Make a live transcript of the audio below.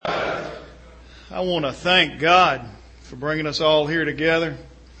I want to thank God for bringing us all here together.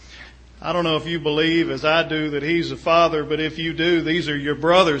 I don't know if you believe, as I do, that He's a Father, but if you do, these are your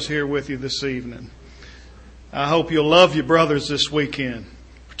brothers here with you this evening. I hope you'll love your brothers this weekend,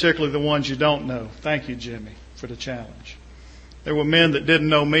 particularly the ones you don't know. Thank you, Jimmy, for the challenge. There were men that didn't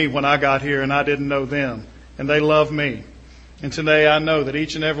know me when I got here, and I didn't know them, and they love me. And today I know that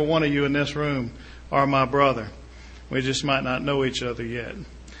each and every one of you in this room are my brother. We just might not know each other yet.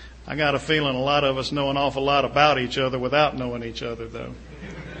 I got a feeling a lot of us know an awful lot about each other without knowing each other, though.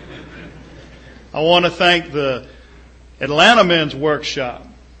 I want to thank the Atlanta Men's Workshop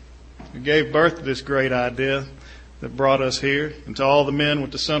who gave birth to this great idea that brought us here, and to all the men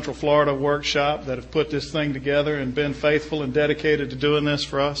with the Central Florida Workshop that have put this thing together and been faithful and dedicated to doing this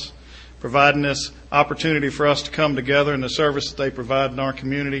for us, providing this opportunity for us to come together and the service that they provide in our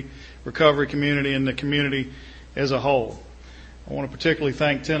community, recovery community, and the community as a whole. I want to particularly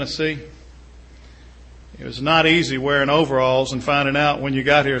thank Tennessee. It was not easy wearing overalls and finding out when you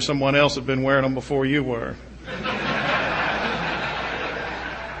got here someone else had been wearing them before you were.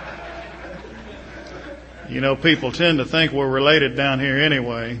 You know, people tend to think we're related down here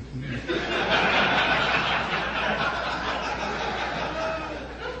anyway.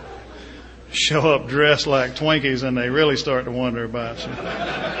 Show up dressed like Twinkies and they really start to wonder about you.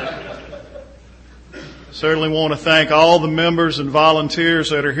 Certainly want to thank all the members and volunteers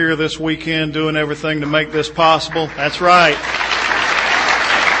that are here this weekend doing everything to make this possible. That's right.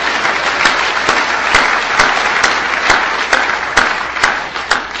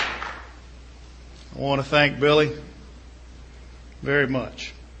 I want to thank Billy very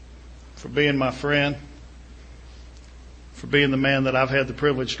much for being my friend, for being the man that I've had the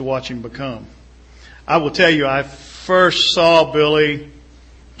privilege to watch him become. I will tell you, I first saw Billy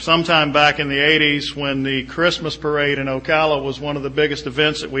sometime back in the 80s when the Christmas parade in Ocala was one of the biggest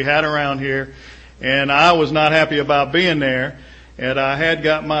events that we had around here. And I was not happy about being there. And I had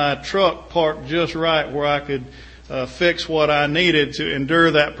got my truck parked just right where I could fix what I needed to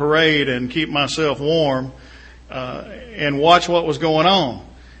endure that parade and keep myself warm and watch what was going on.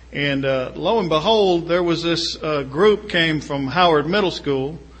 And lo and behold, there was this group came from Howard Middle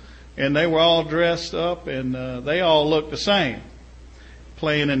School, and they were all dressed up, and they all looked the same,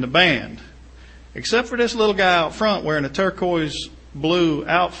 playing in the band, except for this little guy out front wearing a turquoise blue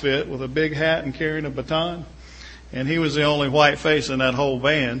outfit with a big hat and carrying a baton. And he was the only white face in that whole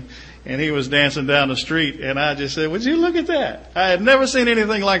band. And he was dancing down the street. And I just said, would you look at that? I had never seen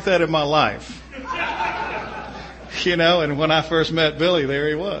anything like that in my life. You know, and when I first met Billy, there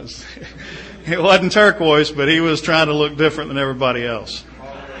he was. It wasn't turquoise, but he was trying to look different than everybody else.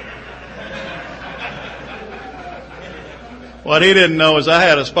 What he didn't know is I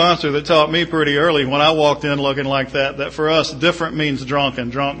had a sponsor that taught me pretty early when I walked in looking like that for us, different means drunk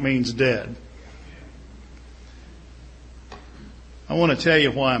and drunk means dead. I want to tell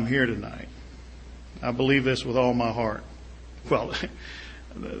you why I'm here tonight. I believe this with all my heart. Well,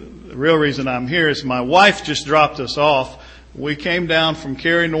 the real reason I'm here is my wife just dropped us off. We came down from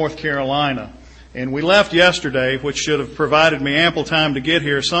Cary, North Carolina, and we left yesterday, which should have provided me ample time to get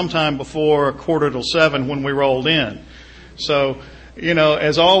here sometime before 6:45 when we rolled in. So, you know,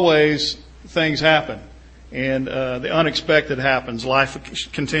 as always, things happen, and the unexpected happens.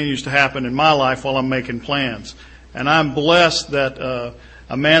 Life continues to happen in my life while I'm making plans. And I'm blessed that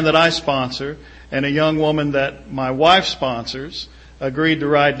a man that I sponsor and a young woman that my wife sponsors agreed to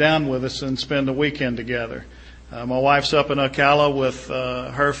ride down with us and spend the weekend together. My wife's up in Ocala with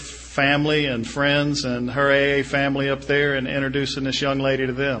her family and friends and her AA family up there, and introducing this young lady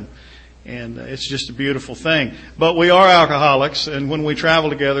to them. And it's just a beautiful thing. But we are alcoholics, and when we travel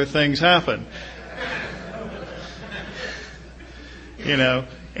together, things happen. You know,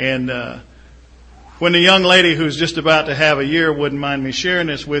 and when the young lady who's just about to have a year wouldn't mind me sharing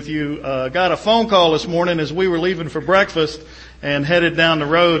this with you, got a phone call this morning as we were leaving for breakfast and headed down the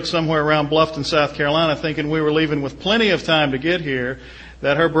road somewhere around Bluffton, South Carolina, thinking we were leaving with plenty of time to get here,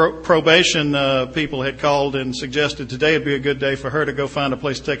 that her probation people had called and suggested today would be a good day for her to go find a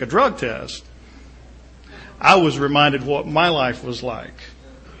place to take a drug test. I was reminded what my life was like.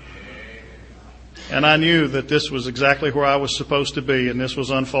 And I knew that this was exactly where I was supposed to be, and this was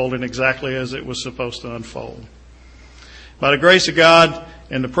unfolding exactly as it was supposed to unfold. By the grace of God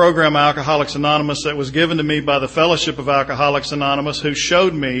and the program Alcoholics Anonymous that was given to me by the Fellowship of Alcoholics Anonymous, who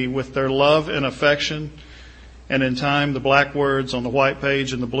showed me with their love and affection, and in time, the black words on the white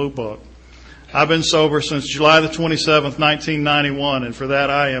page in the blue book. I've been sober since July the 27th, 1991, and for that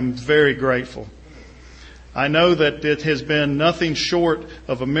I am very grateful. I know that it has been nothing short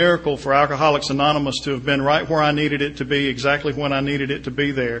of a miracle for Alcoholics Anonymous to have been right where I needed it to be, exactly when I needed it to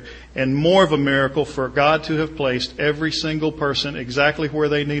be there. And more of a miracle for God to have placed every single person exactly where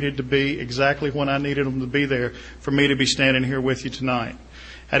they needed to be, exactly when I needed them to be there, for me to be standing here with you tonight.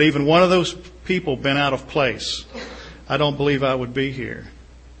 Had even one of those people been out of place, I don't believe I would be here.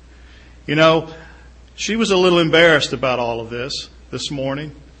 You know, she was a little embarrassed about all of this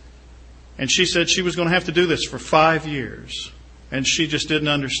morning. And she said she was going to have to do this for 5 years. And she just didn't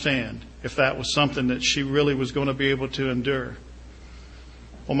understand if that was something that she really was going to be able to endure.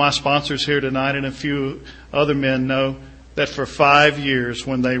 Well, my sponsors here tonight and a few other men know that for 5 years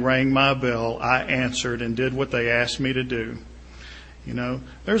when they rang my bell, I answered and did what they asked me to do. You know,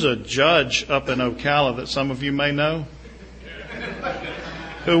 there's a judge up in Ocala that some of you may know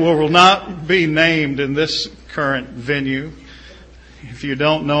who will not be named in this current venue. If you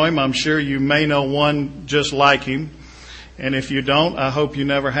don't know him, I'm sure you may know one just like him. And if you don't, I hope you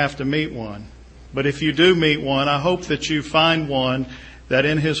never have to meet one. But if you do meet one, I hope that you find one that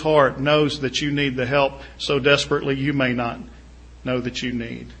in his heart knows that you need the help so desperately you may not know that you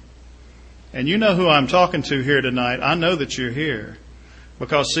need. And you know who I'm talking to here tonight. I know that you're here.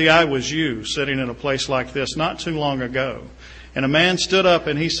 Because, see, I was you sitting in a place like this not too long ago. And a man stood up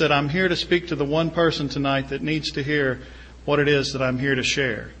and he said, I'm here to speak to the one person tonight that needs to hear what it is that I'm here to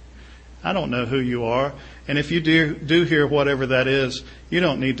share. I don't know who you are. And if you do hear whatever that is, you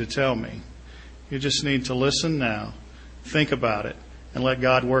don't need to tell me. You just need to listen now, think about it, and let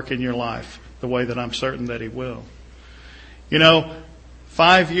God work in your life the way that I'm certain that He will. You know,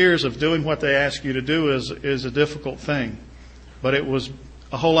 5 years of doing what they ask you to do is a difficult thing. But it was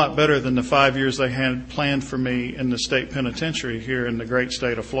a whole lot better than the 5 years they had planned for me in the state penitentiary here in the great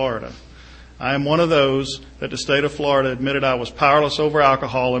state of Florida. I am one of those that the state of Florida admitted I was powerless over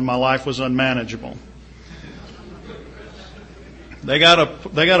alcohol and my life was unmanageable. They got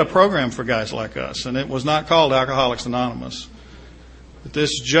a program for guys like us, and it was not called Alcoholics Anonymous. But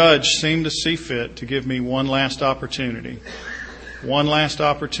this judge seemed to see fit to give me one last opportunity. One last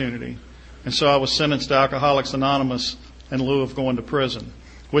opportunity. And so I was sentenced to Alcoholics Anonymous in lieu of going to prison,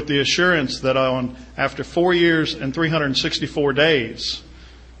 with the assurance that after 4 years and 364 days,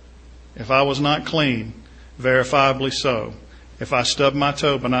 if I was not clean, verifiably so, if I stubbed my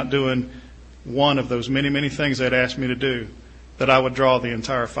toe by not doing one of those many, many things they'd asked me to do, that I would draw the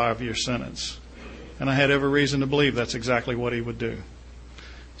entire 5-year sentence. And I had every reason to believe that's exactly what He would do.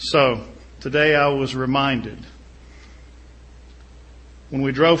 So, today I was reminded. When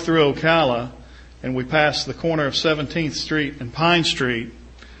we drove through Ocala and we passed the corner of 17th Street and Pine Street,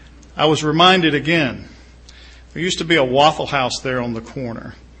 I was reminded again. There used to be a Waffle House there on the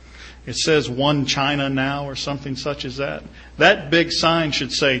corner. It says One China now or something such as that. That big sign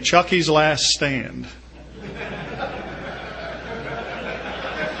should say Chucky's Last Stand.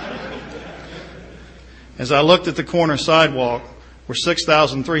 As I looked at the corner sidewalk where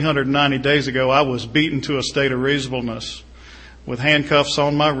 6,390 days ago I was beaten to a state of reasonableness with handcuffs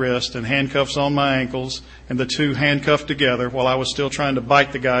on my wrist and handcuffs on my ankles and the two handcuffed together while I was still trying to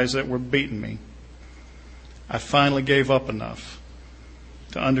bite the guys that were beating me, I finally gave up enough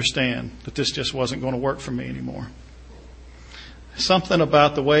to understand that this just wasn't going to work for me anymore. Something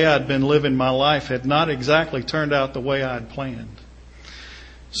about the way I'd been living my life had not exactly turned out the way I'd planned.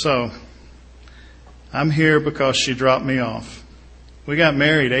 So, I'm here because she dropped me off. We got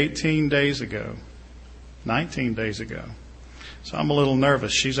married 18 days ago, 19 days ago. So I'm a little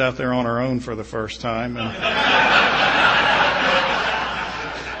nervous. She's out there on her own for the first time. And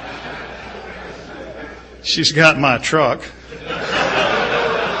she's got my truck.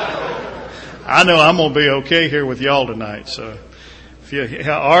 I know I'm going to be okay here with y'all tonight. So,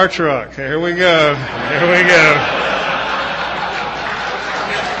 our truck. Here we go. Here we go.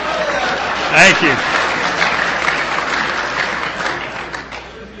 Thank you.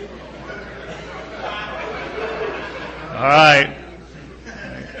 All right.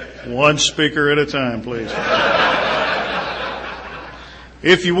 One speaker at a time, please.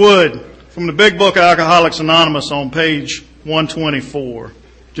 If you would, from the big book Alcoholics Anonymous on page 124,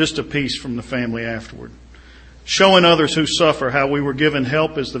 just a piece from the family afterward. Showing others who suffer how we were given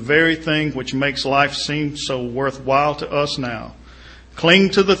help is the very thing which makes life seem so worthwhile to us now. Cling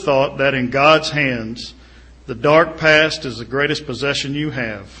to the thought that in God's hands, the dark past is the greatest possession you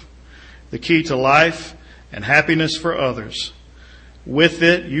have, the key to life and happiness for others. With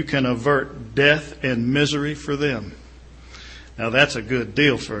it, you can avert death and misery for them. Now, that's a good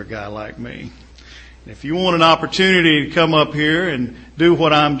deal for a guy like me. If you want an opportunity to come up here and do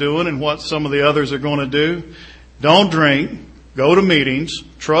what I'm doing and what some of the others are going to do, don't drink, go to meetings,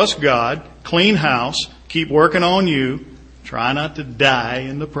 trust God, clean house, Keep working on you. Try not to die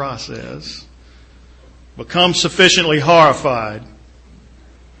in the process. Become sufficiently horrified,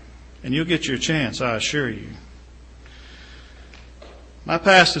 and you'll get your chance, I assure you. My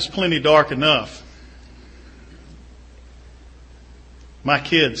past is plenty dark enough. My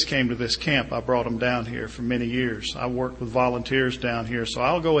kids came to this camp. I brought them down here for many years. I worked with volunteers down here, so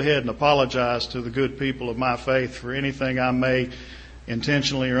I'll go ahead and apologize to the good people of my faith for anything I may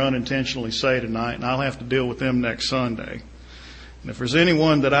intentionally or unintentionally say tonight, and I'll have to deal with them next Sunday. And if there's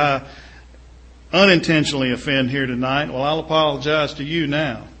anyone that I unintentionally offend here tonight, well, I'll apologize to you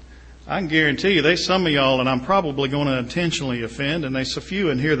now. I can guarantee you there's some of y'all that I'm probably going to intentionally offend, and there's a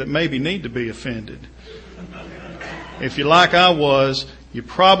few in here that maybe need to be offended. If you're like I was, you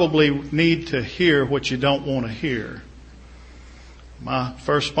probably need to hear what you don't want to hear. My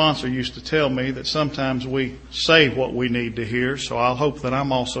first sponsor used to tell me that sometimes we say what we need to hear, so I'll hope that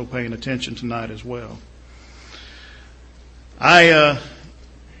I'm also paying attention tonight as well.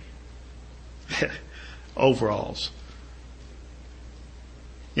 Overalls.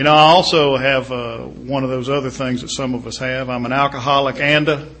 You know, I also have one of those other things that some of us have. I'm an alcoholic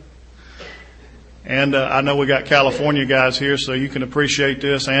and I know we got California guys here, so you can appreciate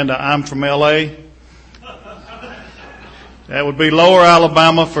this. And I'm from L.A. That would be Lower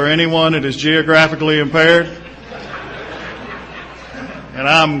Alabama for anyone that is geographically impaired. And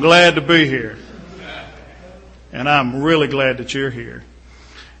I'm glad to be here. And I'm really glad that you're here.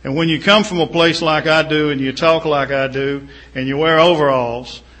 And when you come from a place like I do, and you talk like I do, and you wear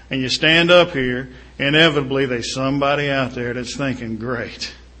overalls, and you stand up here, inevitably there's somebody out there that's thinking,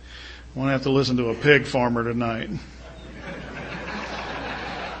 great, I won't have to listen to a pig farmer tonight.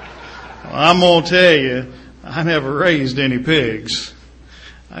 Well, I'm going to tell you, I never raised any pigs.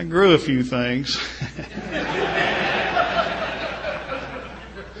 I grew a few things.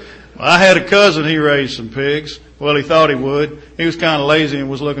 Well, I had a cousin, he raised some pigs. Well, he thought he would. He was kind of lazy and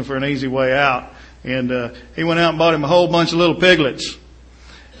was looking for an easy way out. And he went out and bought him a whole bunch of little piglets.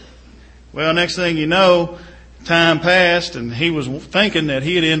 Well, next thing you know, time passed, and he was thinking that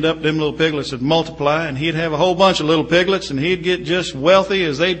he'd end up, them little piglets would multiply, and he'd have a whole bunch of little piglets, and he'd get just wealthy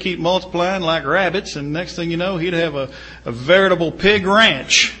as they'd keep multiplying like rabbits, and next thing you know, he'd have a veritable pig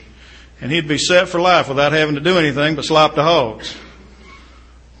ranch, and he'd be set for life without having to do anything but slop the hogs.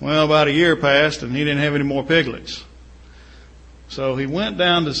 Well, about a year passed, and he didn't have any more piglets. So he went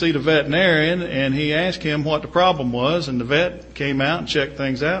down to see the veterinarian, and he asked him what the problem was, and the vet came out and checked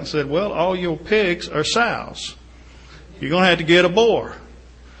things out and said, well, all your pigs are sows. You're going to have to get a boar.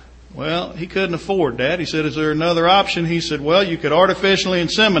 Well, he couldn't afford that. He said, is there another option? He said, well, you could artificially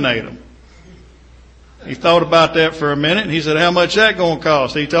inseminate them. He thought about that for a minute, and he said, how much is that going to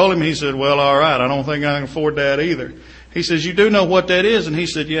cost? He told him, he said, well, all right, I don't think I can afford that either. He says, you do know what that is? And he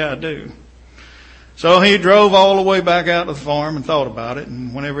said, yeah, I do. So he drove all the way back out to the farm and thought about it.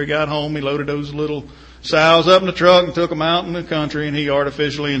 And whenever he got home, he loaded those little sows up in the truck and took them out in the country, and he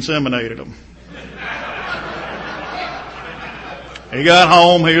artificially inseminated them. He got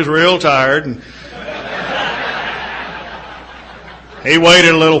home, he was real tired, and he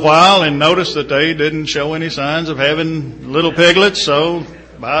waited a little while and noticed that they didn't show any signs of having little piglets. So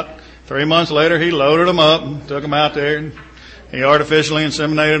about 3 months later, he loaded them up and took them out there, and he artificially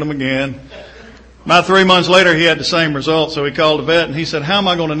inseminated them again. About 3 months later, he had the same result, so he called the vet, and he said, how am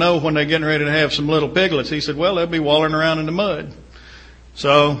I going to know when they're getting ready to have some little piglets? He said, well, they'll be wallowing around in the mud.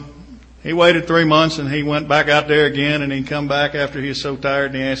 So he waited 3 months, and he went back out there again, and he come back after he was so tired,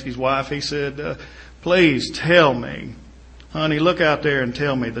 and he asked his wife, he said, please tell me, honey, look out there and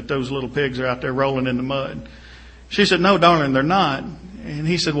tell me that those little pigs are out there rolling in the mud. She said, no, darling, they're not. And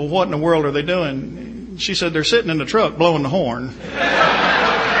he said, well, what in the world are they doing? She said, they're sitting in the truck blowing the horn.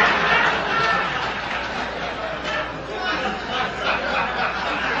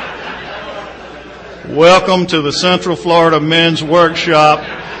 Welcome to the Central Florida Men's Workshop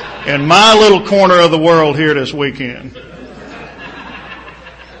in my little corner of the world here this weekend.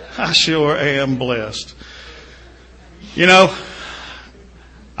 I sure am blessed. You know,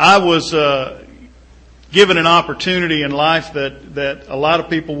 I was given an opportunity in life that a lot of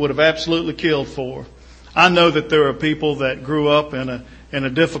people would have absolutely killed for. I know that there are people that grew up in a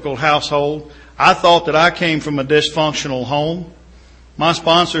difficult household. I thought that I came from a dysfunctional home. My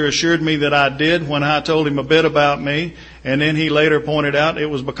sponsor assured me that I did when I told him a bit about me, and then he later pointed out it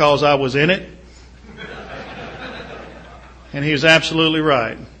was because I was in it. And he was absolutely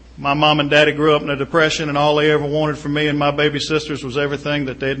right. My mom and daddy grew up in a depression, and all they ever wanted from me and my baby sisters was everything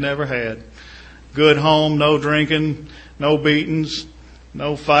that they'd never had. Good home, no drinking, no beatings,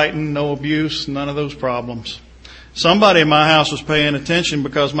 no fighting, no abuse, none of those problems. Somebody in my house was paying attention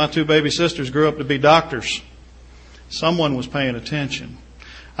because my two baby sisters grew up to be doctors. Someone was paying attention.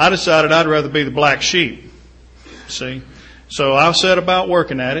 I decided I'd rather be the black sheep. See? So I set about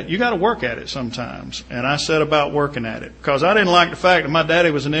working at it. You got to work at it sometimes. And I set about working at it because I didn't like the fact that my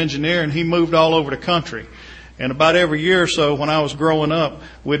daddy was an engineer and he moved all over the country. And about every year or so when I was growing up,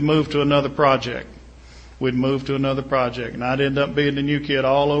 we'd move to another project. And I'd end up being the new kid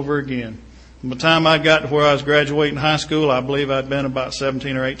all over again. By the time I got to where I was graduating high school, I believe I'd been about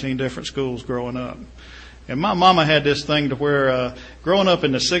 17 or 18 different schools growing up. And my mama had this thing to where, growing up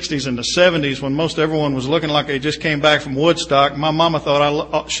in the 60s and the 70s, when most everyone was looking like they just came back from Woodstock, my mama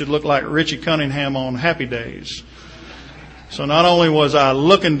thought I should look like Richie Cunningham on Happy Days. So not only was I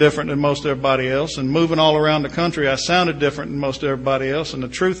looking different than most everybody else and moving all around the country, I sounded different than most everybody else. And the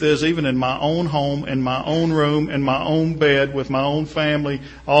truth is, even in my own home, in my own room, in my own bed, with my own family,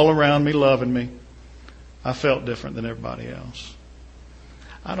 all around me, loving me, I felt different than everybody else.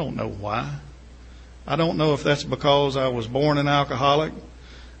 I don't know why. I don't know if that's because I was born an alcoholic.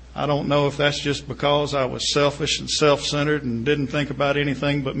 I don't know if that's just because I was selfish and self-centered and didn't think about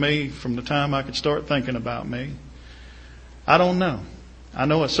anything but me from the time I could start thinking about me. I don't know. I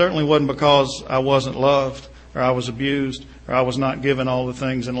know it certainly wasn't because I wasn't loved or I was abused or I was not given all the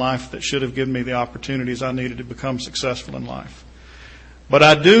things in life that should have given me the opportunities I needed to become successful in life. But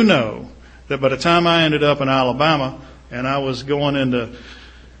I do know that by the time I ended up in Alabama and I was going into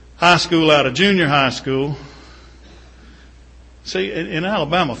high school out of junior high school, see, in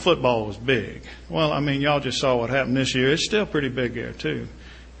Alabama, football was big. Well, I mean, y'all just saw what happened this year. It's still pretty big there, too.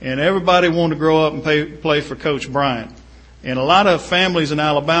 And everybody wanted to grow up and play for Coach Bryant. And a lot of families in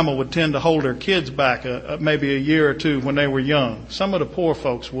Alabama would tend to hold their kids back maybe a year or two when they were young. Some of the poor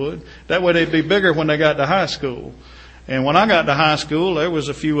folks would. That way they'd be bigger when they got to high school. And when I got to high school, there was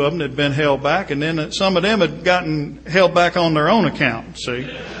a few of them that had been held back, and then some of them had gotten held back on their own account, see.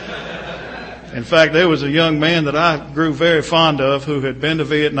 In fact, there was a young man that I grew very fond of who had been to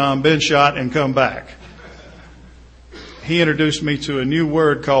Vietnam, been shot, and come back. He introduced me to a new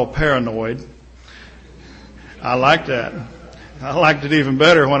word called paranoid. I liked that. I liked it even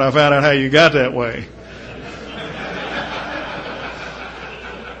better when I found out how you got that way.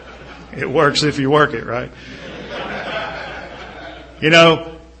 It works if you work it, right? You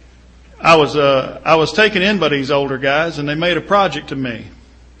know, I was taken in by these older guys, and they made a project to me,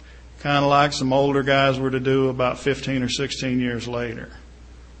 kind of like some older guys were to do about 15 or 16 years later.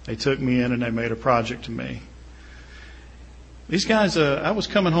 They took me in and they made a project to me. These guys, I was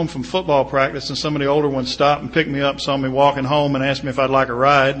coming home from football practice, and some of the older ones stopped and picked me up, saw me walking home, and asked me if I'd like a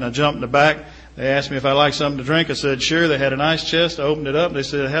ride. And I jumped in the back. They asked me if I'd like something to drink. I said, sure. They had an ice chest. I opened it up. They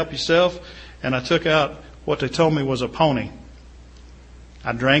said, help yourself. And I took out what they told me was a pony.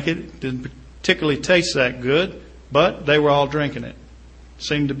 I drank it. It didn't particularly taste that good, but they were all drinking it.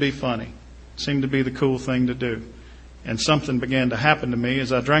 Seemed to be funny. Seemed to be the cool thing to do. And something began to happen to me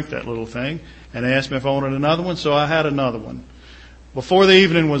as I drank that little thing. And they asked me if I wanted another one, so I had another one. Before the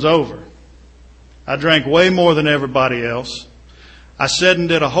evening was over, I drank way more than everybody else. I said and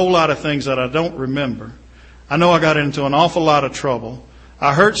did a whole lot of things that I don't remember. I know I got into an awful lot of trouble.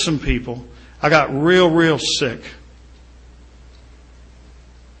 I hurt some people. I got real sick.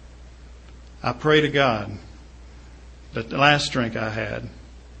 I pray to God that the last drink I had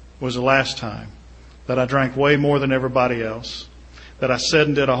was the last time that I drank way more than everybody else, that I said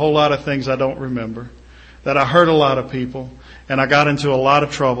and did a whole lot of things I don't remember, that I hurt a lot of people, and I got into a lot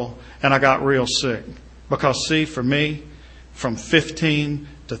of trouble, and I got real sick. Because, see, for me, from 15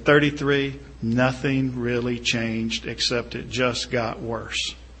 to 33, nothing really changed except it just got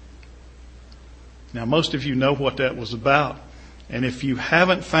worse. Now, most of you know what that was about. And if you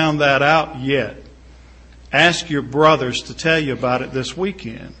haven't found that out yet, ask your brothers to tell you about it this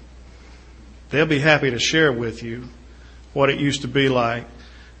weekend. They'll be happy to share with you what it used to be like,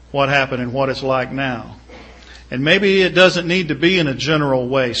 what happened, and what it's like now. And maybe it doesn't need to be in a general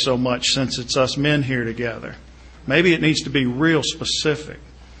way so much since it's us men here together. Maybe it needs to be real specific.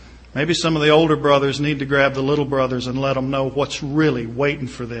 Maybe some of the older brothers need to grab the little brothers and let them know what's really waiting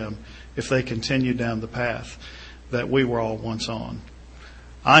for them if they continue down the path that we were all once on.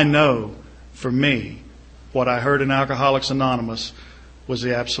 I know, for me, what I heard in Alcoholics Anonymous was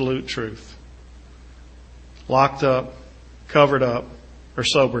the absolute truth. Locked up, covered up, or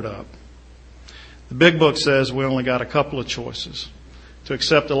sobered up. The big book says we only got a couple of choices. To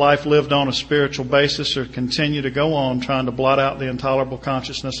accept a life lived on a spiritual basis or continue to go on trying to blot out the intolerable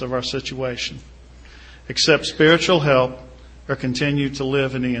consciousness of our situation. Accept spiritual help or continue to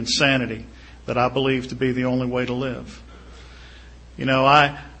live in the insanity that I believe to be the only way to live.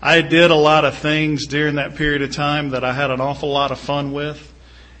 I did a lot of things during that period of time that I had an awful lot of fun with.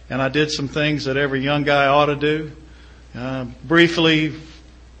 And I did some things that every young guy ought to do. Briefly,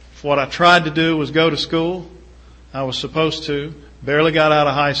 what I tried to do was go to school. I was supposed to. Barely got out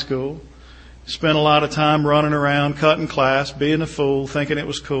of high school. Spent a lot of time running around, cutting class, being a fool, thinking it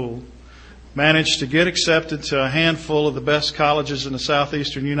was cool. Managed to get accepted to a handful of the best colleges in the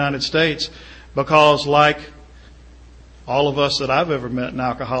southeastern United States because, like all of us that I've ever met in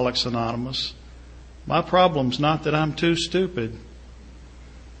Alcoholics Anonymous, my problem's not that I'm too stupid.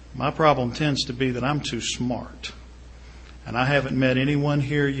 My problem tends to be that I'm too smart. And I haven't met anyone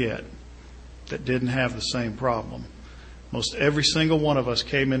here yet that didn't have the same problem. Most every single one of us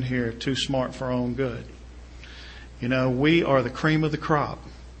came in here too smart for our own good. We are the cream of the crop.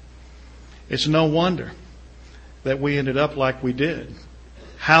 It's no wonder that we ended up like we did.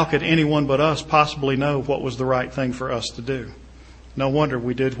 How could anyone but us possibly know what was the right thing for us to do? No wonder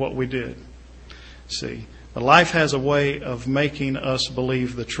we did what we did. See, but life has a way of making us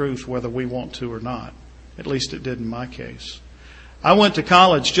believe the truth whether we want to or not. At least it did in my case. I went to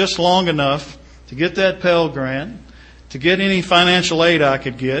college just long enough to get that Pell Grant, to get any financial aid I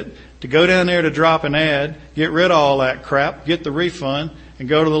could get, to go down there to drop an ad, get rid of all that crap, get the refund, and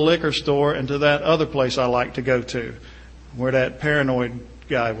go to the liquor store and to that other place I like to go to, where that paranoid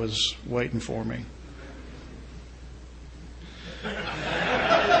guy was waiting for me.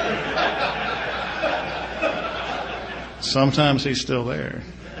 Sometimes he's still there.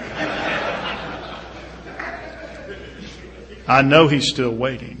 I know he's still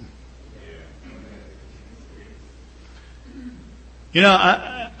waiting.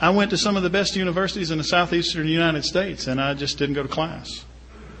 I went to some of the best universities in the southeastern United States, and I just didn't go to class.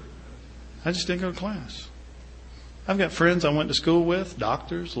 I just didn't go to class. I've got friends I went to school with,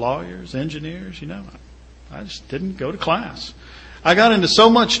 doctors, lawyers, engineers, I just didn't go to class. I got into so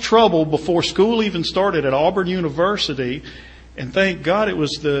much trouble before school even started at Auburn University, and thank God it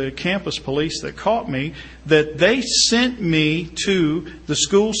was the campus police that caught me, that they sent me to the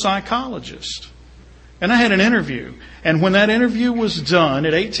school psychologist. And I had an interview. And when that interview was done,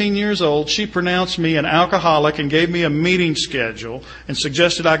 at 18 years old, she pronounced me an alcoholic and gave me a meeting schedule and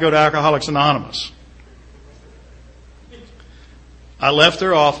suggested I go to Alcoholics Anonymous. I left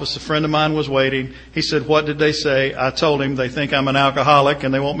their office. A friend of mine was waiting. He said, "What did they say?" I told him they think I'm an alcoholic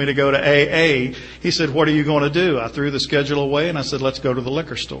and they want me to go to AA. He said, "What are you going to do?" I threw the schedule away and I said, "Let's go to the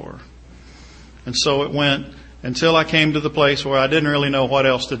liquor store." And so it went until I came to the place where I didn't really know what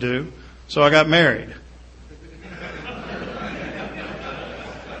else to do. So I got married.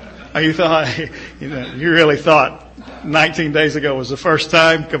 You thought, you really thought 19 days ago was the first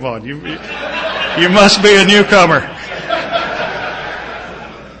time? Come on, you must be a newcomer.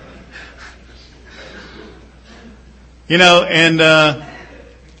 And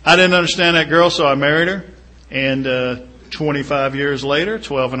I didn't understand that girl, so I married her. And 25 years later,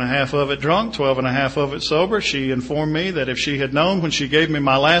 12 and a half of it drunk, 12 and a half of it sober, she informed me that if she had known when she gave me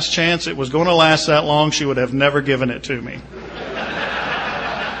my last chance it was going to last that long, she would have never given it to me.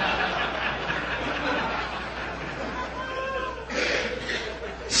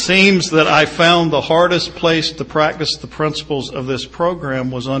 Seems that I found the hardest place to practice the principles of this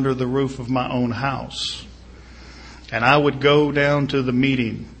program was under the roof of my own house. And I would go down to the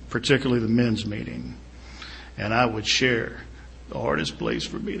meeting, particularly the men's meeting, and I would share the hardest place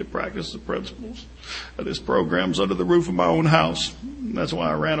for me to practice the principles of this program's under the roof of my own house. That's why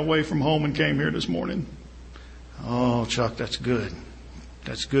I ran away from home and came here this morning. Oh, Chuck, that's good.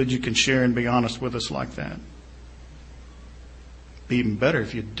 That's good you can share and be honest with us like that. Be even better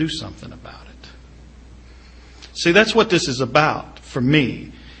if you do something about it. See, that's what this is about for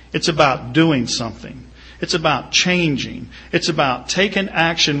me. It's about doing something. It's about changing. It's about taking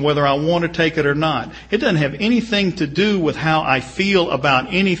action whether I want to take it or not. It doesn't have anything to do with how I feel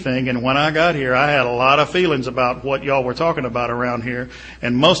about anything. And when I got here, I had a lot of feelings about what y'all were talking about around here.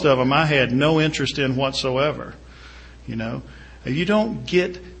 And most of them I had no interest in whatsoever. You don't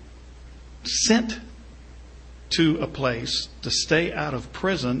get sent to a place to stay out of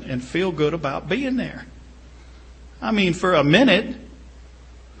prison and feel good about being there. I mean, for a minute,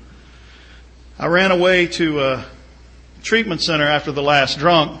 I ran away to a treatment center after the last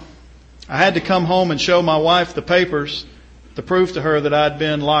drunk. I had to come home and show my wife the papers to prove to her that I'd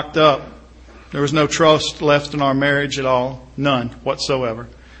been locked up. There was no trust left in our marriage at all. None whatsoever.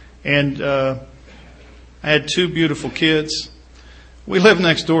 And I had 2 beautiful kids. We lived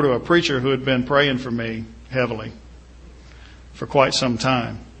next door to a preacher who had been praying for me heavily for quite some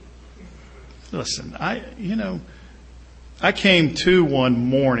time. Listen, I came to one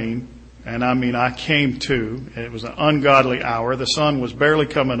morning And I mean, I came to. It was an ungodly hour. The sun was barely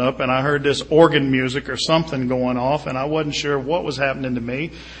coming up, and I heard this organ music or something going off, and I wasn't sure what was happening to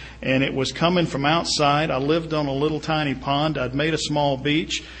me. And it was coming from outside. I lived on a little tiny pond. I'd made a small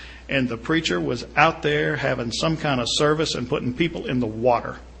beach, and the preacher was out there having some kind of service and putting people in the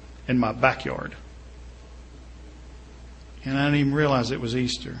water in my backyard. And I didn't even realize it was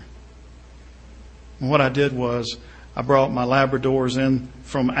Easter. And what I did was I brought my Labradors in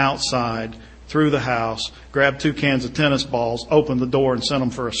from outside through the house, grabbed 2 cans of tennis balls, opened the door, and sent them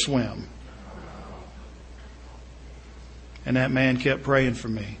for a swim. And that man kept praying for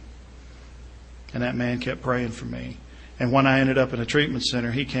me. And that man kept praying for me. And when I ended up in a treatment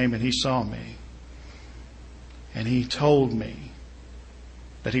center, he came and he saw me. And he told me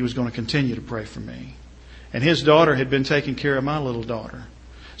that he was going to continue to pray for me. And his daughter had been taking care of my little daughter.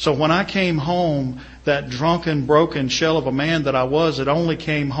 So when I came home, that drunken, broken shell of a man that I was, it only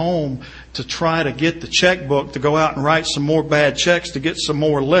came home to try to get the checkbook to go out and write some more bad checks to get some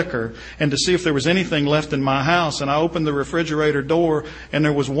more liquor and to see if there was anything left in my house. And I opened the refrigerator door and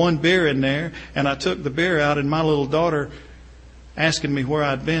there was 1 beer in there. And I took the beer out and my little daughter, asking me where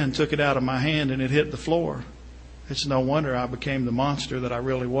I'd been, took it out of my hand and it hit the floor. It's no wonder I became the monster that I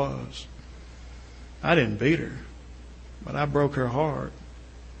really was. I didn't beat her, but I broke her heart.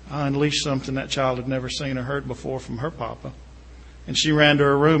 I unleashed something that child had never seen or heard before from her papa. And she ran to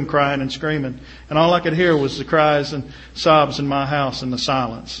her room crying and screaming. And all I could hear was the cries and sobs in my house and the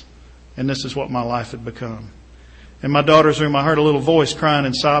silence. And this is what my life had become. In my daughter's room, I heard a little voice crying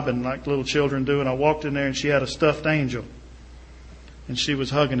and sobbing like little children do. And I walked in there and she had a stuffed angel. And she was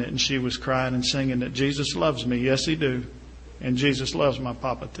hugging it and she was crying and singing that Jesus loves me. Yes, He do. And Jesus loves my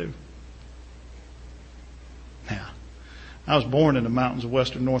papa too. Now, I was born in the mountains of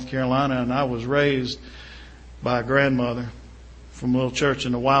western North Carolina, and I was raised by a grandmother from a little church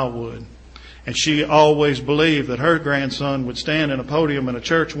in the Wildwood. And she always believed that her grandson would stand in a podium in a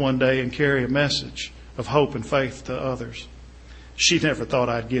church one day and carry a message of hope and faith to others. She never thought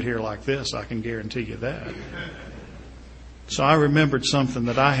I'd get here like this, I can guarantee you that. So I remembered something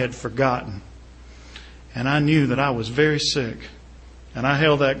that I had forgotten. And I knew that I was very sick. And I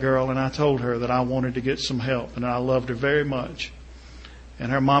held that girl and I told her that I wanted to get some help and I loved her very much.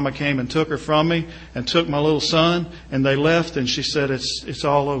 And her mama came and took her from me and took my little son and they left and she said, it's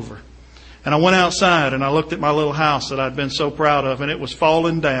all over. And I went outside and I looked at my little house that I'd been so proud of and it was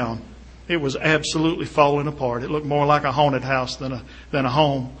falling down. It was absolutely falling apart. It looked more like a haunted house than a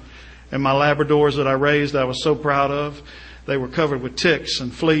home. And my Labradors that I raised, I was so proud of. They were covered with ticks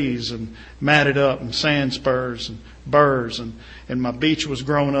and fleas and matted up and sand spurs and burrs. And my beach was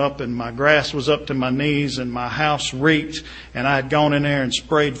grown up and my grass was up to my knees and my house reeked. And I had gone in there and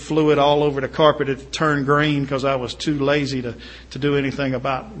sprayed fluid all over the carpet. It turned green because I was too lazy to do anything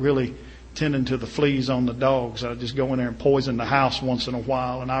about really tending to the fleas on the dogs. I'd just go in there and poison the house once in a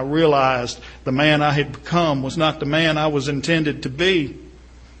while. And I realized the man I had become was not the man I was intended to be.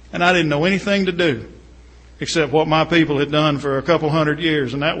 And I didn't know anything to do except what my people had done for a couple 100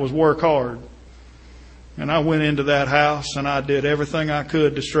 years, and that was work hard. And I went into that house and I did everything I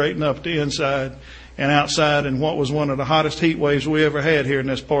could to straighten up the inside and outside in what was one of the hottest heat waves we ever had here in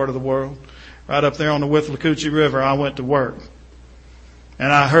this part of the world. Right up there on the Withlacoochee River, I went to work.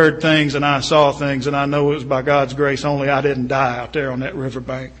 And I heard things and I saw things, and I know it was by God's grace only I didn't die out there on that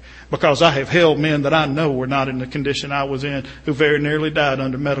riverbank, because I have held men that I know were not in the condition I was in who very nearly died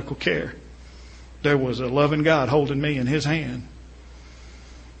under medical care. There was a loving God holding me in His hand.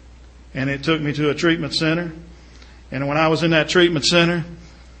 And it took me to a treatment center. And when I was in that treatment center,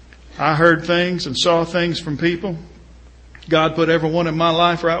 I heard things and saw things from people. God put everyone in my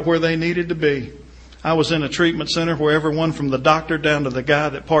life right where they needed to be. I was in a treatment center where everyone from the doctor down to the guy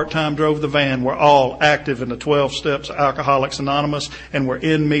that part-time drove the van were all active in the 12 steps of Alcoholics Anonymous and were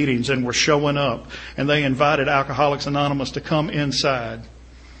in meetings and were showing up. And they invited Alcoholics Anonymous to come inside.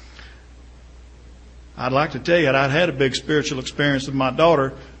 I'd like to tell you that I'd had a big spiritual experience with my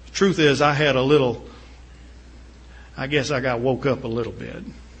daughter. The truth is I got woke up a little bit.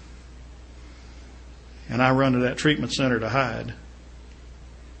 And I run to that treatment center to hide.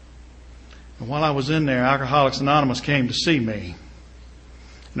 And while I was in there, Alcoholics Anonymous came to see me. And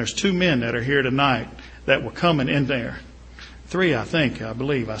there's 2 men that are here tonight that were coming in there. 3, I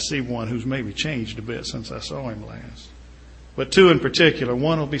believe. I see one who's maybe changed a bit since I saw him last. But 2 in particular.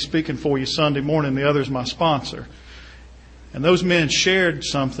 One will be speaking for you Sunday morning. The other's my sponsor. And those men shared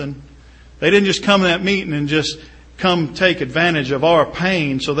something. They didn't just come to that meeting and just come take advantage of our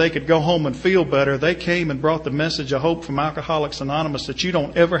pain so they could go home and feel better. They came and brought the message of hope from Alcoholics Anonymous that you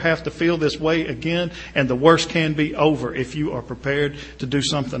don't ever have to feel this way again, and the worst can be over if you are prepared to do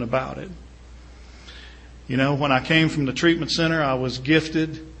something about it. You know, when I came from the treatment center, I was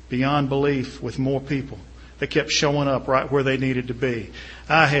gifted beyond belief with more people. They kept showing up right where they needed to be.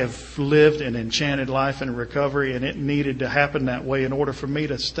 I have lived an enchanted life in recovery, and it needed to happen that way in order for me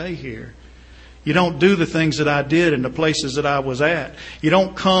to stay here. You don't do the things that I did in the places that I was at. You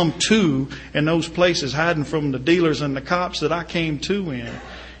don't come to in those places hiding from the dealers and the cops that I came to in.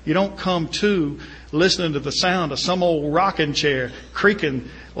 You don't come to listening to the sound of some old rocking chair creaking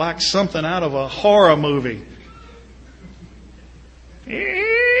like something out of a horror movie.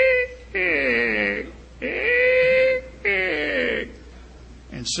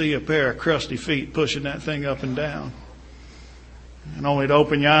 And see a pair of crusty feet pushing that thing up and down. And only to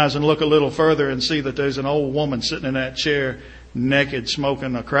open your eyes and look a little further and see that there's an old woman sitting in that chair, naked,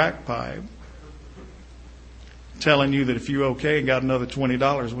 smoking a crack pipe, telling you that if you're okay and got another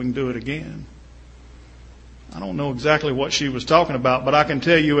 $20, we can do it again. I don't know exactly what she was talking about, but I can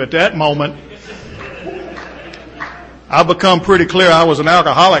tell you at that moment, I become pretty clear I was an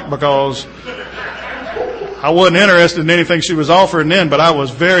alcoholic, because I wasn't interested in anything she was offering then, but I was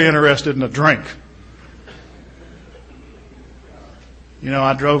very interested in a drink. You know,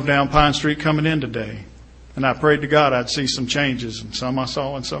 I drove down Pine Street coming in today, and I prayed to God I'd see some changes, and some I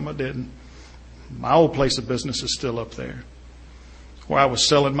saw and some I didn't. My old place of business is still up there, where I was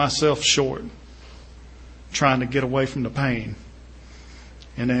selling myself short, trying to get away from the pain.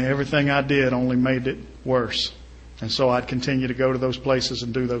 And everything I did only made it worse. And so I'd continue to go to those places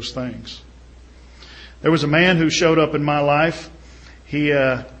and do those things. There was a man who showed up in my life. He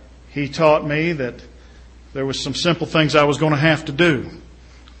taught me that there was some simple things I was going to have to do.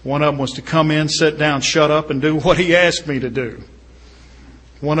 One of them was to come in, sit down, shut up, and do what he asked me to do.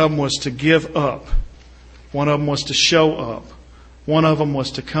 One of them was to give up. One of them was to show up. One of them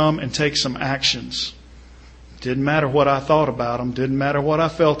was to come and take some actions. Didn't matter what I thought about them. Didn't matter what I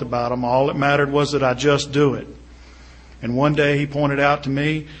felt about them. All that mattered was that I just do it. And one day he pointed out to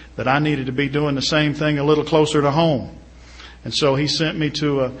me that I needed to be doing the same thing a little closer to home. And so he sent me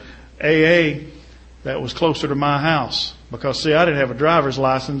to a AA that was closer to my house. Because, see, I didn't have a driver's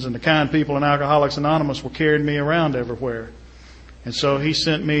license, and the kind people in Alcoholics Anonymous were carrying me around everywhere. And so he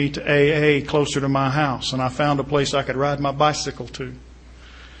sent me to AA closer to my house, and I found a place I could ride my bicycle to.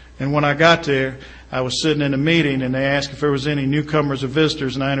 And when I got there, I was sitting in a meeting, and they asked if there was any newcomers or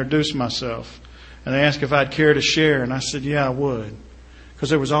visitors, and I introduced myself. And they asked if I'd care to share, and I said, yeah, I would.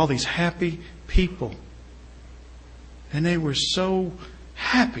 Because there was all these happy people. And they were so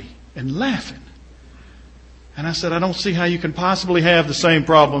happy and laughing. And I said, I don't see how you can possibly have the same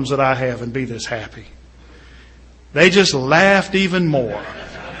problems that I have and be this happy. They just laughed even more.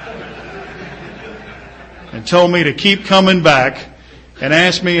 And told me to keep coming back and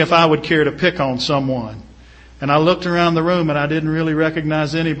asked me if I would care to pick on someone. And I looked around the room and I didn't really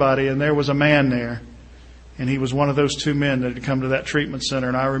recognize anybody, and there was a man there. And he was one of those two men that had come to that treatment center,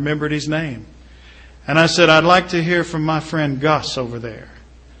 and I remembered his name. And I said, I'd like to hear from my friend Gus over there.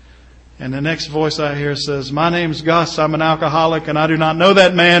 And the next voice I hear says, my name's Gus, I'm an alcoholic, and I do not know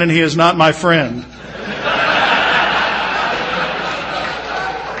that man, and he is not my friend.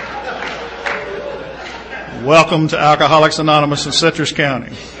 Welcome to Alcoholics Anonymous in Citrus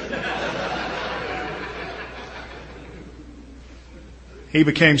County. He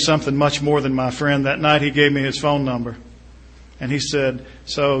became something much more than my friend. That night he gave me his phone number. And he said,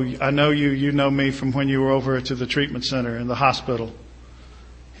 so I know you know me from when you were over to the treatment center in the hospital.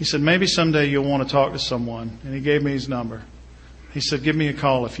 He said, maybe someday you'll want to talk to someone. And he gave me his number. He said, give me a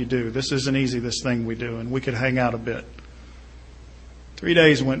call if you do. This isn't easy, this thing we do, and we could hang out a bit. 3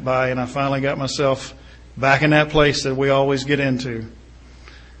 days went by, and I finally got myself back in that place that we always get into.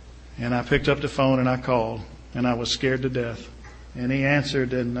 And I picked up the phone and I called, and I was scared to death. And he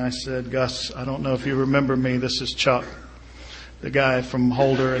answered, and I said, Gus, I don't know if you remember me. This is Chuck, the guy from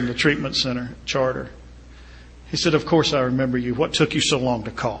Holder and the treatment center, Charter. He said, of course I remember you. What took you so long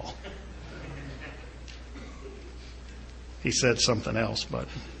to call? He said something else, but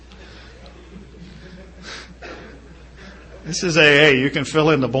this is AA. You can fill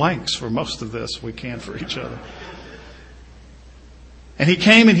in the blanks for most of this. We can for each other. And he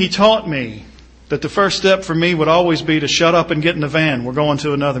came and he taught me that the first step for me would always be to shut up and get in the van. We're going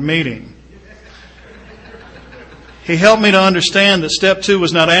to another meeting. He helped me to understand that step 2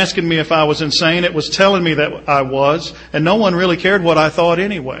 was not asking me if I was insane. It was telling me that I was. And no one really cared what I thought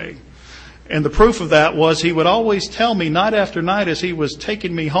anyway. And the proof of that was he would always tell me night after night as he was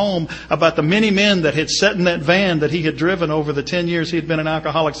taking me home about the many men that had sat in that van that he had driven over the 10 years he had been in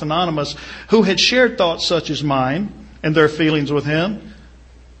Alcoholics Anonymous, who had shared thoughts such as mine and their feelings with him,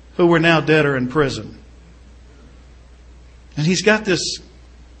 who were now dead or in prison. And he's got this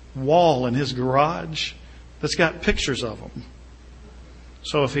wall in his garage that's got pictures of them.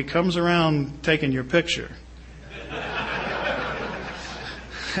 So if he comes around taking your picture,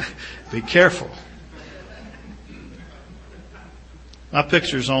 be careful. My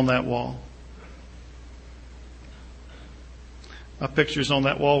picture's on that wall. My picture's on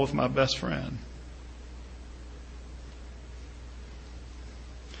that wall with my best friend.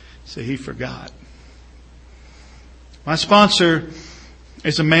 See, he forgot. My sponsor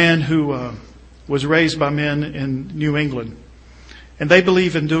is a man who was raised by men in New England. And they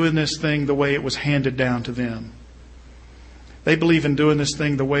believe in doing this thing the way it was handed down to them. They believe in doing this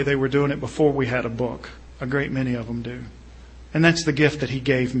thing the way they were doing it before we had a book. A great many of them do. And that's the gift that he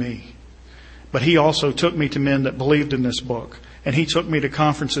gave me. But he also took me to men that believed in this book. And he took me to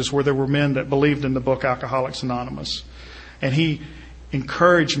conferences where there were men that believed in the book Alcoholics Anonymous. And he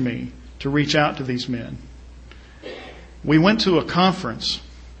encouraged me to reach out to these men. We went to a conference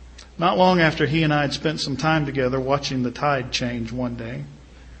not long after he and I had spent some time together watching the tide change one day.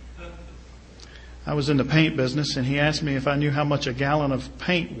 I was in the paint business, and he asked me if I knew how much a gallon of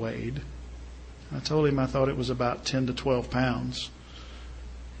paint weighed. I told him I thought it was about 10 to 12 pounds.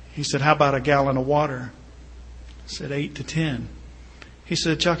 He said, how about a gallon of water? I said, 8 to 10. He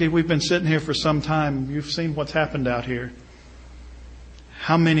said, Chucky, we've been sitting here for some time. You've seen what's happened out here.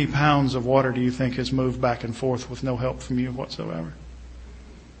 How many pounds of water do you think has moved back and forth with no help from you whatsoever?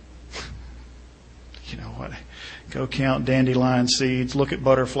 You know what? Go count dandelion seeds, look at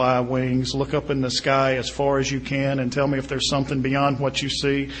butterfly wings, look up in the sky as far as you can and tell me if there's something beyond what you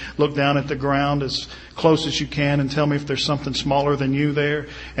see. Look down at the ground as close as you can and tell me if there's something smaller than you there.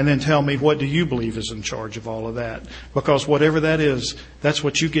 And then tell me, what do you believe is in charge of all of that? Because whatever that is, that's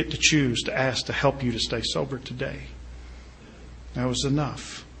what you get to choose to ask to help you to stay sober today. That was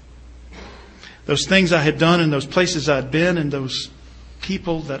enough. Those things I had done and those places I'd been and those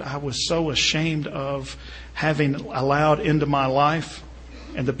people that I was so ashamed of having allowed into my life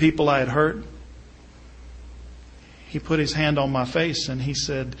and the people I had hurt. He put his hand on my face and he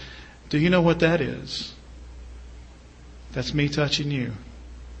said, do you know what that is? That's me touching you.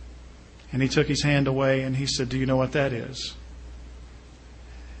 And he took his hand away and he said, do you know what that is?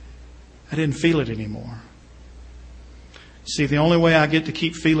 I didn't feel it anymore. See, the only way I get to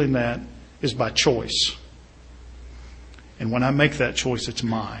keep feeling that is by choice. And when I make that choice, it's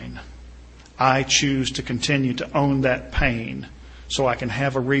mine. I choose to continue to own that pain so I can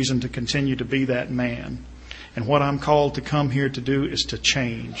have a reason to continue to be that man. And what I'm called to come here to do is to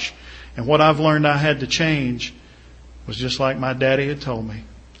change. And what I've learned I had to change was just like my daddy had told me.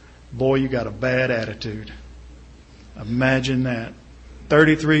 Boy, you got a bad attitude. Imagine that.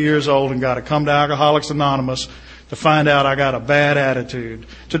 33 years old and got to come to Alcoholics Anonymous to find out I got a bad attitude,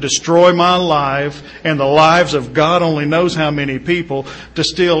 to destroy my life and the lives of God only knows how many people, to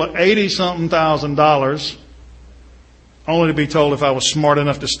steal $80-something thousand, only to be told if I was smart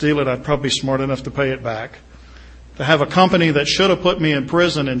enough to steal it, I'd probably be smart enough to pay it back. To have a company that should have put me in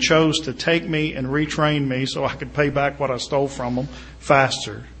prison and chose to take me and retrain me so I could pay back what I stole from them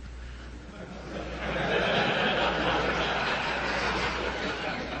faster.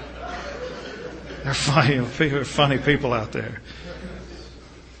 They're funny people out there.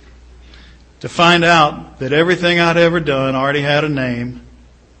 To find out that everything I'd ever done already had a name.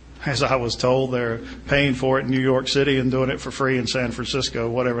 As I was told, they're paying for it in New York City and doing it for free in San Francisco,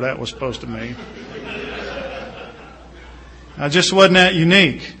 whatever that was supposed to mean. I just wasn't that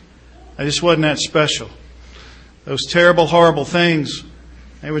unique. I just wasn't that special. Those terrible, horrible things,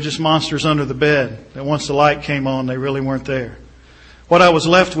 they were just monsters under the bed. That once the light came on, they really weren't there. What I was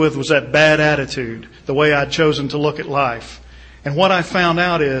left with was that bad attitude, the way I'd chosen to look at life. And what I found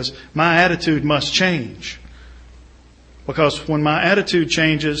out is my attitude must change. Because when my attitude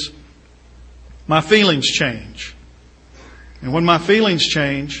changes, my feelings change. And when my feelings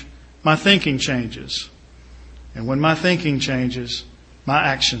change, my thinking changes. And when my thinking changes, my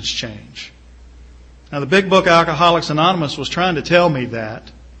actions change. Now, the big book Alcoholics Anonymous was trying to tell me that,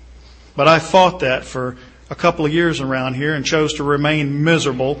 but I fought that for a couple of years around here and chose to remain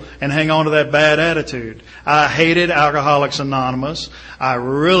miserable and hang on to that bad attitude. I hated Alcoholics Anonymous. I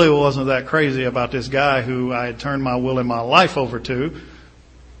really wasn't that crazy about this guy who I had turned my will and my life over to,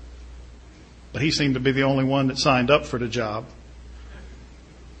 but he seemed to be the only one that signed up for the job.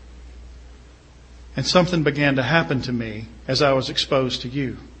 And something began to happen to me as I was exposed to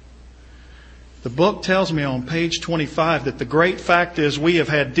you. The book tells me on page 25 that the great fact is we have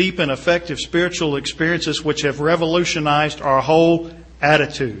had deep and effective spiritual experiences which have revolutionized our whole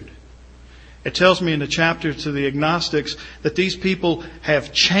attitude. It tells me in the chapter to the agnostics that these people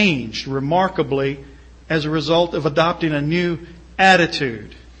have changed remarkably as a result of adopting a new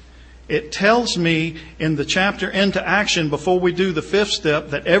attitude. It tells me in the chapter Into Action, before we do the fifth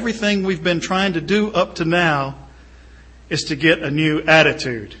step, that everything we've been trying to do up to now is to get a new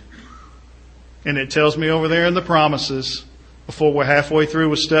attitude. And it tells me over there in the promises, before we're halfway through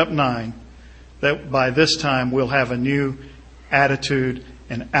with step 9, that by this time we'll have a new attitude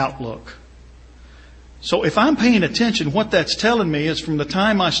and outlook. So if I'm paying attention, what that's telling me is from the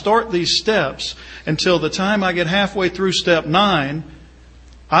time I start these steps until the time I get halfway through step 9,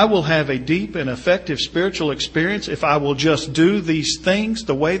 I will have a deep and effective spiritual experience if I will just do these things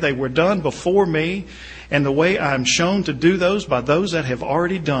the way they were done before me and the way I'm shown to do those by those that have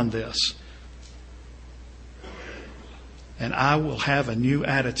already done this. And I will have a new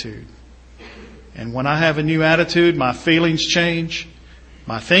attitude. And when I have a new attitude, my feelings change,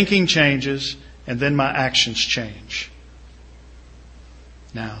 my thinking changes, and then my actions change.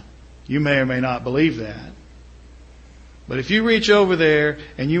 Now, you may or may not believe that. But if you reach over there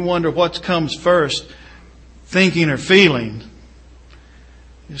and you wonder what comes first, thinking or feeling,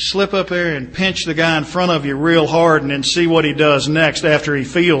 you slip up there and pinch the guy in front of you real hard and then see what he does next after he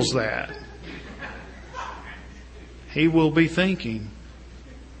feels that. He will be thinking.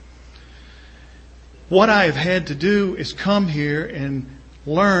 What I have had to do is come here and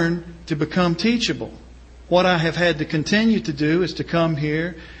learn to become teachable. What I have had to continue to do is to come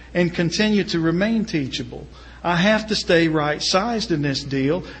here and continue to remain teachable. I have to stay right-sized in this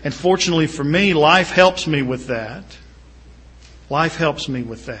deal. And fortunately for me, life helps me with that. Life helps me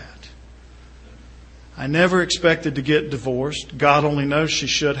with that. I never expected to get divorced. God only knows she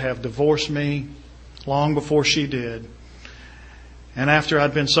should have divorced me long before she did. And after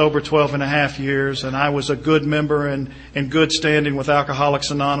I'd been sober 12 and a half years and I was a good member and in good standing with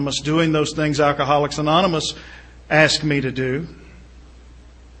Alcoholics Anonymous, doing those things Alcoholics Anonymous asked me to do,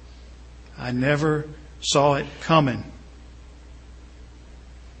 I never saw it coming.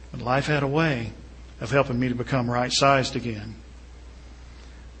 But life had a way of helping me to become right-sized again.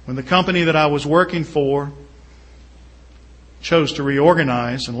 When the company that I was working for chose to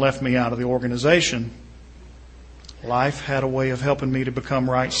reorganize and left me out of the organization, life had a way of helping me to become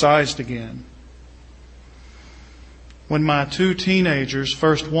right-sized again. When my two teenagers,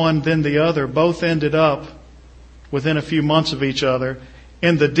 first one, then the other, both ended up within a few months of each other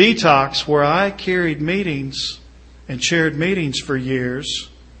in the detox where I carried meetings and chaired meetings for years,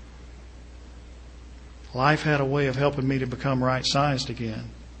 life had a way of helping me to become right-sized again.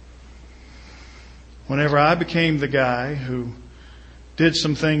 Whenever I became the guy who did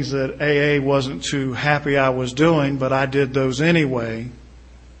some things that AA wasn't too happy I was doing, but I did those anyway,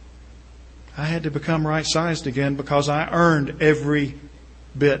 I had to become right-sized again because I earned every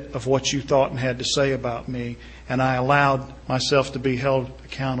bit of what you thought and had to say about me, and I allowed myself to be held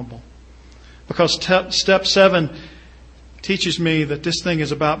accountable. Because step 7 teaches me that this thing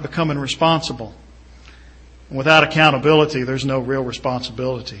is about becoming responsible. And without accountability, there's no real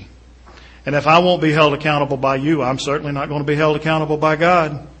responsibility. And if I won't be held accountable by you, I'm certainly not going to be held accountable by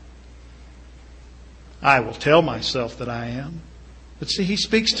God. I will tell myself that I am. But see, He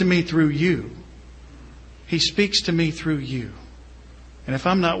speaks to me through you. He speaks to me through you. And if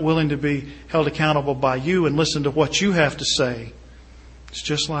I'm not willing to be held accountable by you and listen to what you have to say, it's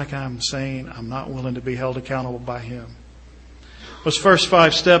just like I'm saying I'm not willing to be held accountable by Him. Those first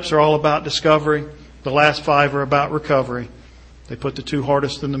 5 steps are all about discovery. The last 5 are about recovery. They put the 2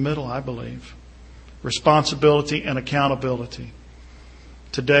 hardest in the middle, I believe. Responsibility and accountability.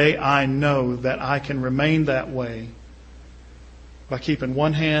 Today, I know that I can remain that way by keeping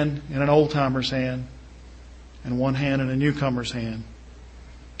one hand in an old-timer's hand and one hand in a newcomer's hand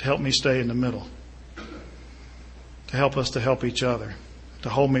to help me stay in the middle, to help us to help each other, to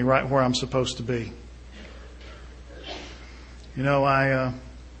hold me right where I'm supposed to be. You know, I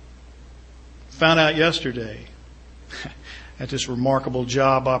found out yesterday at this remarkable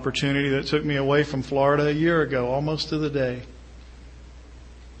job opportunity that took me away from Florida a year ago, almost to the day.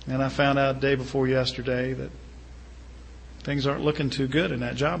 And I found out the day before yesterday that things aren't looking too good in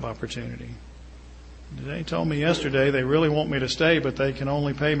that job opportunity. They told me yesterday they really want me to stay, but they can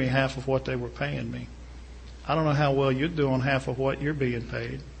only pay me half of what they were paying me. I don't know how well you'd do on half of what you're being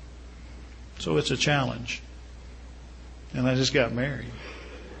paid. So it's a challenge. And I just got married.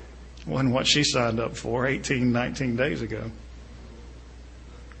 Wasn't what she signed up for 18, 19 days ago.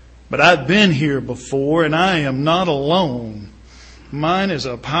 But I've been here before, and I am not alone. Mine is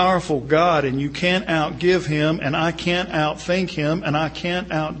a powerful God, and you can't outgive Him, and I can't outthink Him, and I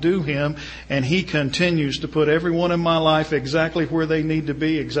can't outdo Him. And He continues to put everyone in my life exactly where they need to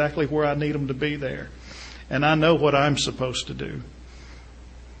be, exactly where I need them to be there. And I know what I'm supposed to do.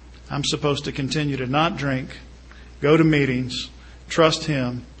 I'm supposed to continue to not drink, go to meetings, trust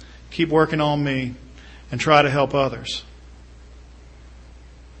Him, keep working on me, and try to help others.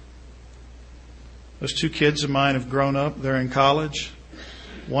 Those 2 kids of mine have grown up. They're in college.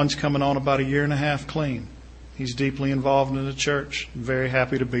 One's coming on about 1.5 years clean. He's deeply involved in the church. I'm very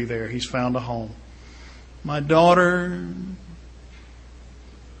happy to be there. He's found a home. My daughter,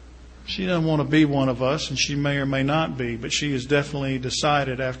 she doesn't want to be one of us, and she may or may not be, but she has definitely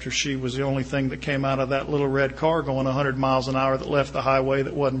decided after she was the only thing that came out of that little red car going 100 miles an hour that left the highway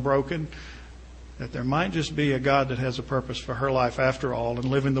that wasn't broken, that there might just be a God that has a purpose for her life after all, and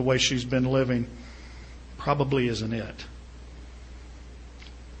living the way she's been living probably isn't it.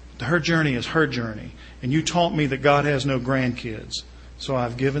 Her journey is her journey. And you taught me that God has no grandkids. So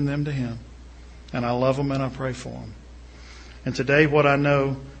I've given them to Him. And I love them and I pray for them. And today what I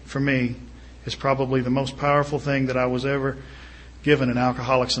know for me is probably the most powerful thing that I was ever given in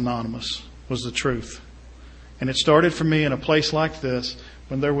Alcoholics Anonymous was the truth. And it started for me in a place like this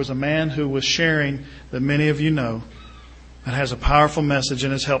when there was a man who was sharing that many of you know that has a powerful message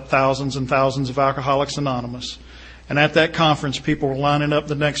and has helped thousands and thousands of Alcoholics Anonymous. And at that conference, people were lining up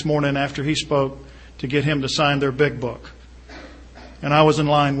the next morning after he spoke to get him to sign their big book. And I was in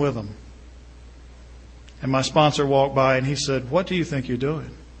line with them. And my sponsor walked by and he said, "What do you think you're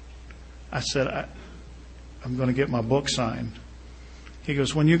doing?" I said, "I'm going to get my book signed." He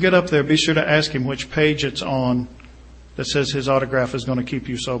goes, "When you get up there, be sure to ask him which page it's on that says his autograph is going to keep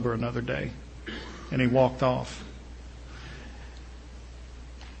you sober another day." And he walked off.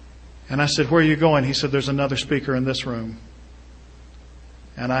 And I said, "Where are you going?" He said, "There's another speaker in this room."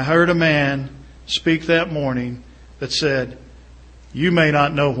 And I heard a man speak that morning that said, "You may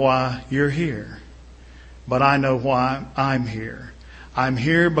not know why you're here, but I know why I'm here. I'm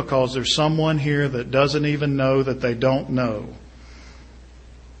here because there's someone here that doesn't even know that they don't know.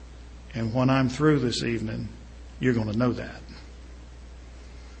 And when I'm through this evening, you're going to know that."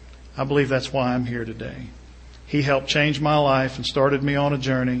 I believe that's why I'm here today. He helped change my life and started me on a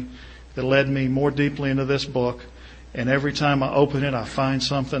journey that led me more deeply into this book. And every time I open it, I find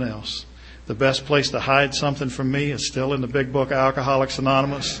something else. The best place to hide something from me is still in the big book, Alcoholics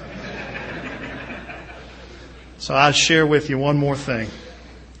Anonymous. So I'll share with you one more thing.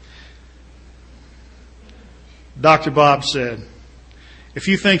 Dr. Bob said, "If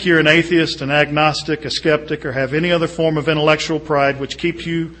you think you're an atheist, an agnostic, a skeptic, or have any other form of intellectual pride which keeps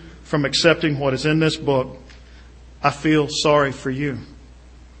you from accepting what is in this book, I feel sorry for you.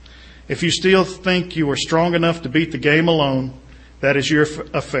 If you still think you are strong enough to beat the game alone, that is your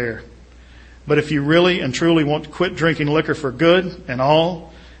affair. But if you really and truly want to quit drinking liquor for good and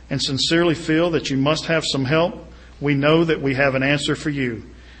all, and sincerely feel that you must have some help, we know that we have an answer for you.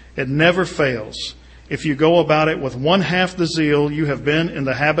 It never fails. If you go about it with 1/2 the zeal you have been in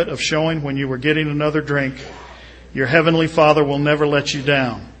the habit of showing when you were getting another drink, your Heavenly Father will never let you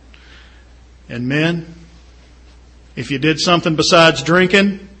down. And men, if you did something besides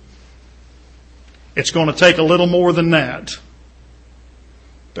drinking, it's going to take a little more than that.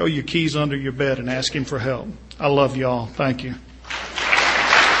 Throw your keys under your bed and ask Him for help." I love y'all. Thank you.